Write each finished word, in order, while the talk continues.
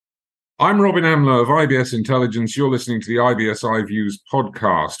I'm Robin Amler of IBS Intelligence. You're listening to the IBS iViews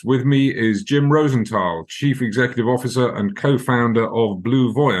podcast. With me is Jim Rosenthal, Chief Executive Officer and co-founder of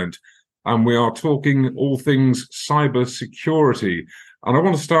Blue Voyant. And we are talking all things cybersecurity. And I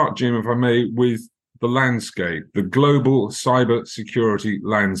want to start, Jim, if I may, with the landscape, the global cybersecurity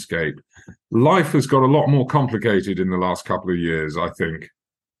landscape. Life has got a lot more complicated in the last couple of years, I think.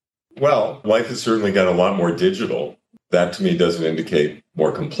 Well, life has certainly got a lot more digital. That to me doesn't indicate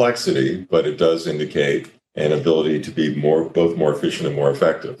more complexity, but it does indicate an ability to be both more efficient and more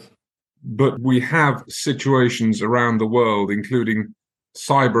effective. But we have situations around the world, including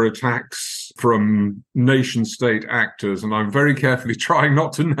cyber attacks from nation state actors. And I'm very carefully trying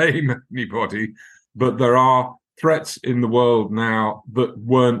not to name anybody, but there are threats in the world now that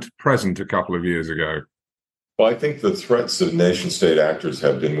weren't present a couple of years ago. Well, I think the threats of nation state actors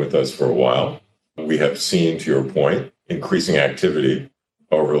have been with us for a while. We have seen, to your point, increasing activity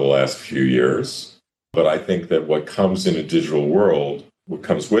over the last few years. But I think that what comes in a digital world, what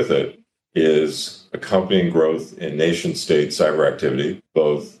comes with it, is accompanying growth in nation-state cyber activity,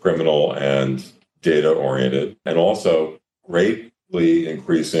 both criminal and data-oriented, and also greatly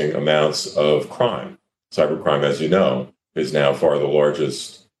increasing amounts of crime. Cybercrime, as you know, is now far the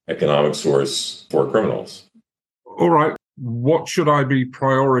largest economic source for criminals. All right. What should I be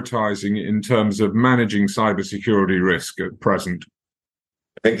prioritizing in terms of managing cybersecurity risk at present?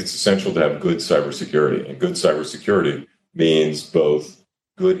 I think it's essential to have good cybersecurity. And good cybersecurity means both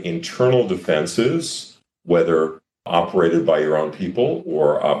good internal defenses, whether operated by your own people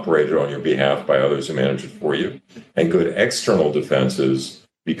or operated on your behalf by others who manage it for you, and good external defenses,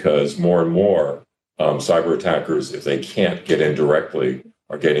 because more and more cyber attackers, if they can't get in directly,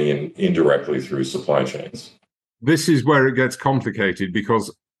 are getting in indirectly through supply chains. This is where it gets complicated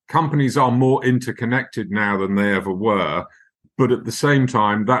because companies are more interconnected now than they ever were. But at the same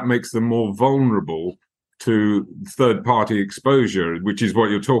time, that makes them more vulnerable to third-party exposure, which is what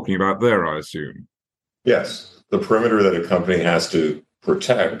you're talking about there, I assume. Yes. The perimeter that a company has to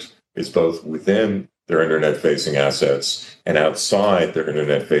protect is both within their internet-facing assets and outside their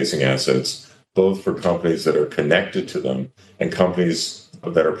internet-facing assets, both for companies that are connected to them and companies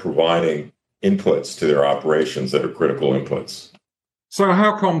that are providing inputs to their operations that are critical inputs. So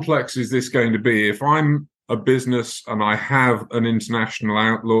how complex is this going to be? If I'm a business and I have an international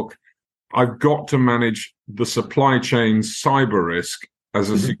outlook, I've got to manage the supply chain cyber risk as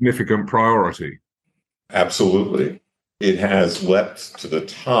a significant priority. Absolutely. It has leapt to the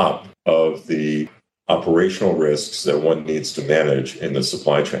top of the operational risks that one needs to manage in the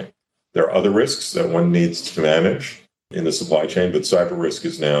supply chain. There are other risks that one needs to manage in the supply chain, but cyber risk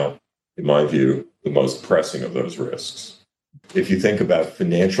is now, in my view, the most pressing of those risks. If you think about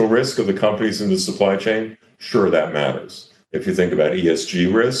financial risk of the companies in the supply chain, sure, that matters. If you think about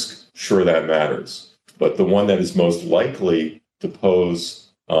ESG risk, sure, that matters. But the one that is most likely to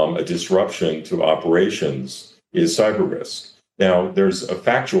pose a disruption to operations is cyber risk. Now, there's a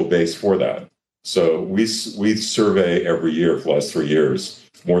factual base for that. So we survey every year for the last 3 years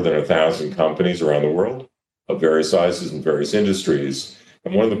more than 1,000 companies around the world of various sizes and various industries.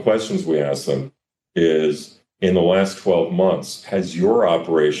 And one of the questions we ask them is, in the last 12 months, has your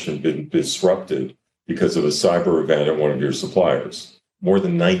operation been disrupted because of a cyber event at one of your suppliers? More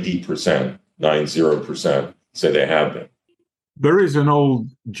than 90%, 90%, say they have been. There is an old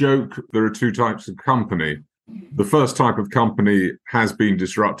joke. There are two types of company. The first type of company has been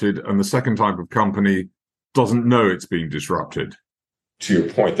disrupted, and the second type of company doesn't know it's been disrupted. To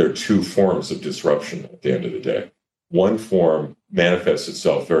your point, there are two forms of disruption at the end of the day. One form manifests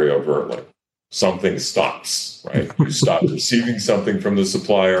itself very overtly. Something stops, right? You stop receiving something from the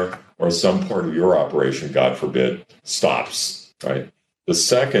supplier, or some part of your operation, God forbid, stops, right? The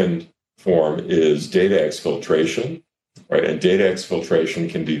second form is data exfiltration, right? And data exfiltration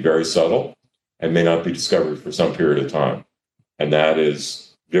can be very subtle and may not be discovered for some period of time. And that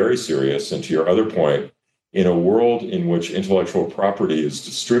is very serious. And to your other point, in a world in which intellectual property is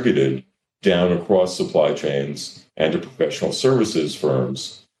distributed down across supply chains and to professional services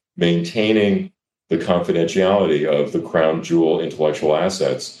firms, maintaining the confidentiality of the crown jewel intellectual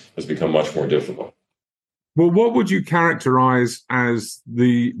assets has become much more difficult. Well, what would you characterize as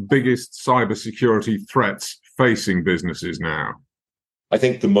the biggest cybersecurity threats facing businesses now? I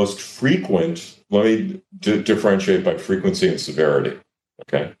think the most frequent, let me differentiate by frequency and severity,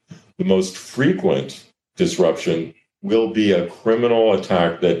 okay? The most frequent disruption will be a criminal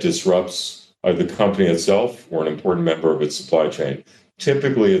attack that disrupts either the company itself or an important member of its supply chain.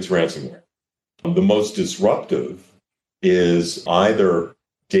 Typically, it's ransomware. The most disruptive is either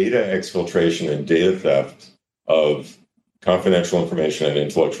data exfiltration and data theft of confidential information and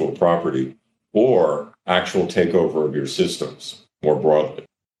intellectual property, or actual takeover of your systems more broadly.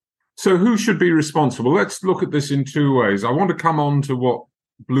 So who should be responsible? Let's look at this in two ways. I want to come on to what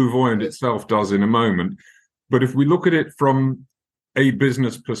Blue Voyant itself does in a moment. But if we look at it from a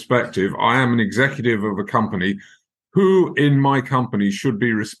business perspective, I am an executive of a company. Who in my company should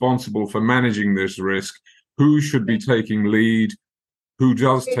be responsible for managing this risk? Who should be taking lead? Who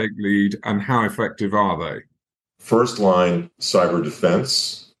does take lead? And how effective are they? First line cyber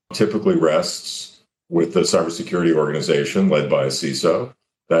defense typically rests with the cybersecurity organization led by a CISO.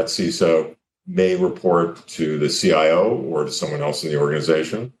 That CISO may report to the CIO or to someone else in the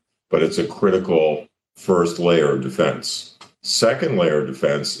organization, but it's a critical first layer of defense. Second layer of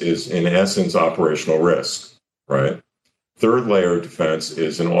defense is, in essence, operational risk, right? Third layer of defense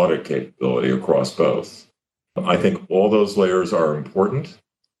is an audit capability across both. I think all those layers are important.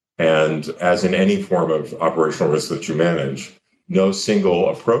 And as in any form of operational risk that you manage, no single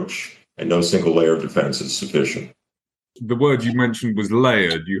approach and no single layer of defense is sufficient. The word you mentioned was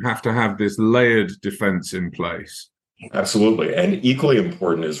layered. You have to have this layered defense in place. Absolutely. And equally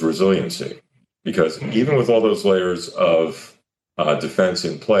important is resiliency, because even with all those layers of defense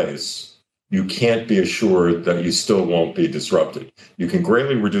in place, you can't be assured that you still won't be disrupted. You can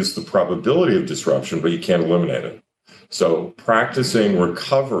greatly reduce the probability of disruption, but you can't eliminate it. So practicing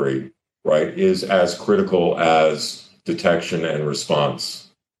recovery, right, is as critical as detection and response.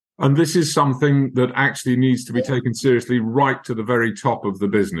 And this is something that actually needs to be taken seriously right to the very top of the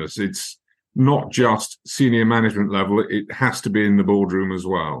business. It's not just senior management level. It has to be in the boardroom as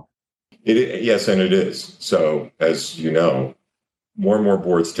well. Yes, and it is. So as you know, more and more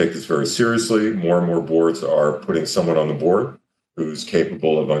boards take this very seriously. More and more boards are putting someone on the board who's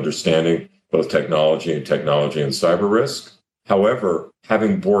capable of understanding both technology and cyber risk. However,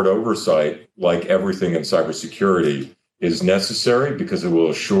 having board oversight, like everything in cybersecurity, is necessary because it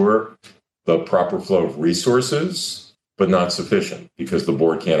will assure the proper flow of resources, but not sufficient because the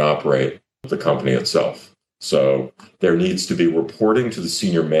board can't operate the company itself. So there needs to be reporting to the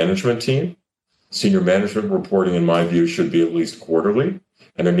senior management team. Senior management reporting, in my view, should be at least quarterly.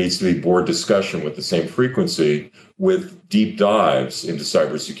 And there needs to be board discussion with the same frequency with deep dives into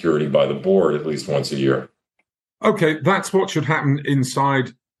cybersecurity by the board at least once a year. Okay, that's what should happen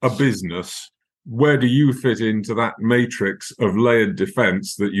inside a business. Where do you fit into that matrix of layered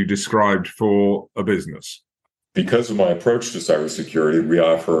defense that you described for a business? Because of my approach to cybersecurity, we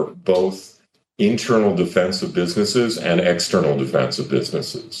offer both internal defense of businesses and external defense of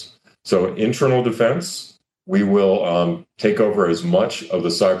businesses. So internal defense, we will take over as much of the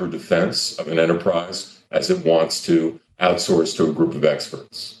cyber defense of an enterprise as it wants to outsource to a group of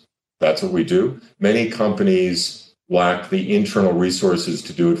experts. That's what we do. Many companies lack the internal resources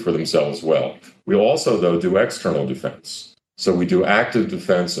to do it for themselves well. We also, though, do external defense. So we do active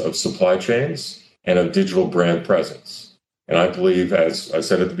defense of supply chains and of digital brand presence. And I believe, as I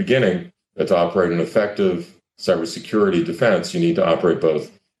said at the beginning, that to operate an effective cybersecurity defense, you need to operate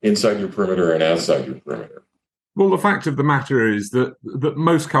both inside your perimeter and outside your perimeter. Well, the fact of the matter is that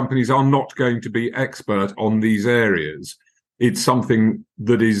most companies are not going to be expert on these areas. It's something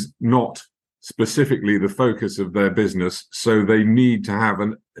that is not specifically the focus of their business, so they need to have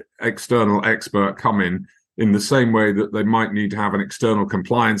an external expert come in the same way that they might need to have an external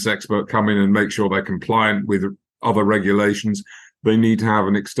compliance expert come in and make sure they're compliant with other regulations. They need to have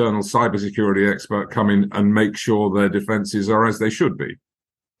an external cybersecurity expert come in and make sure their defenses are as they should be.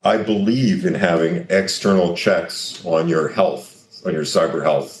 I believe in having external checks on your health, on your cyber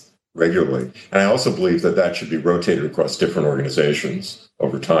health regularly. And I also believe that that should be rotated across different organizations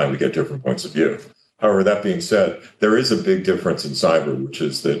over time to get different points of view. However, that being said, there is a big difference in cyber, which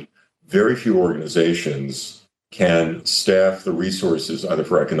is that very few organizations can staff the resources either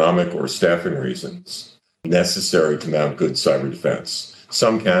for economic or staffing reasons necessary to mount good cyber defense.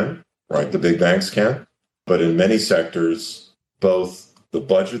 Some can, right? The big banks can. But in many sectors, both the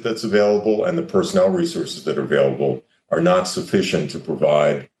budget that's available and the personnel resources that are available are not sufficient to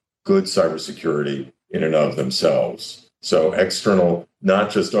provide good cybersecurity in and of themselves. So external, not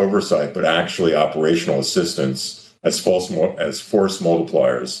just oversight, but actually operational assistance as force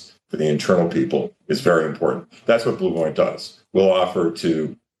multipliers for the internal people is very important. That's what Blue Voyant does. We'll offer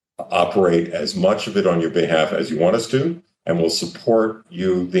to operate as much of it on your behalf as you want us to, and we'll support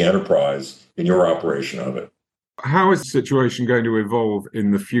you, the enterprise, in your operation of it. How is the situation going to evolve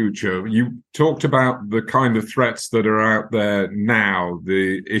in the future? You talked about the kind of threats that are out there now,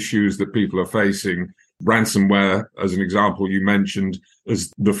 the issues that people are facing. Ransomware, as an example, you mentioned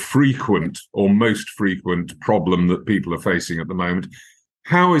as the frequent or most frequent problem that people are facing at the moment.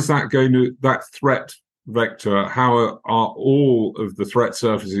 How is that threat vector, how are all of the threat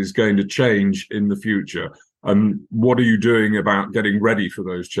surfaces going to change in the future? And what are you doing about getting ready for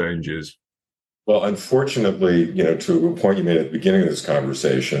those changes? Well, unfortunately, to a point you made at the beginning of this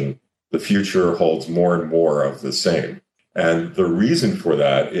conversation, the future holds more and more of the same. And the reason for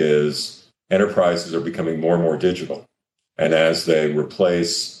that is enterprises are becoming more and more digital. And as they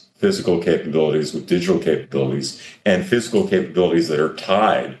replace physical capabilities with digital capabilities and physical capabilities that are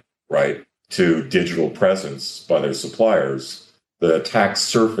tied, right, to digital presence by their suppliers, the attack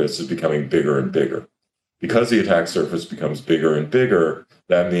surface is becoming bigger and bigger. Because the attack surface becomes bigger and bigger,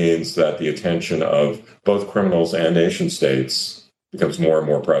 that means that the attention of both criminals and nation states becomes more and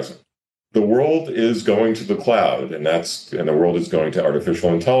more present. The world is going to the cloud, and the world is going to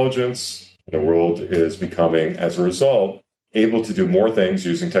artificial intelligence. The world is becoming, as a result, able to do more things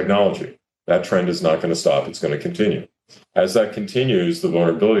using technology. That trend is not going to stop. It's going to continue. As that continues, the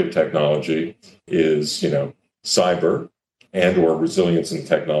vulnerability of technology is, cyber and or resilience in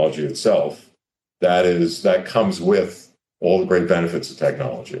technology itself. That comes with all the great benefits of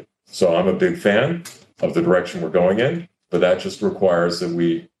technology. So I'm a big fan of the direction we're going in, but that just requires that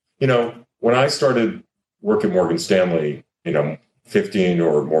we, when I started work at Morgan Stanley, 15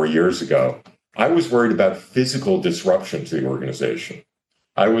 or more years ago, I was worried about physical disruption to the organization.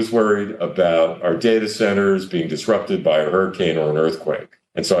 I was worried about our data centers being disrupted by a hurricane or an earthquake.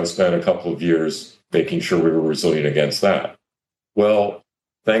 And so I spent a couple of years making sure we were resilient against that. Well,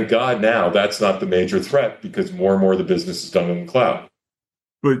 thank God now that's not the major threat because more and more of the business is done in the cloud.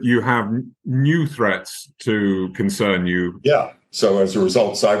 But you have new threats to concern you. Yeah. So as a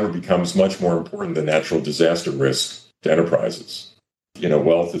result, cyber becomes much more important than natural disaster risk to enterprises.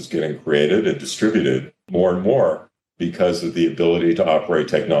 Wealth is getting created and distributed more and more because of the ability to operate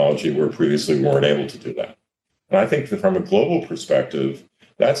technology where previously we weren't able to do that. And I think that from a global perspective,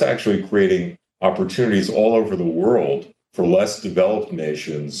 that's actually creating opportunities all over the world for less developed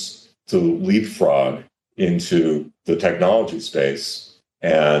nations to leapfrog into the technology space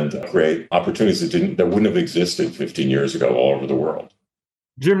and create opportunities that wouldn't have existed 15 years ago all over the world.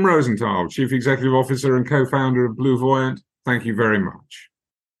 Jim Rosenthal, Chief Executive Officer and co-founder of Blue Voyant, thank you very much.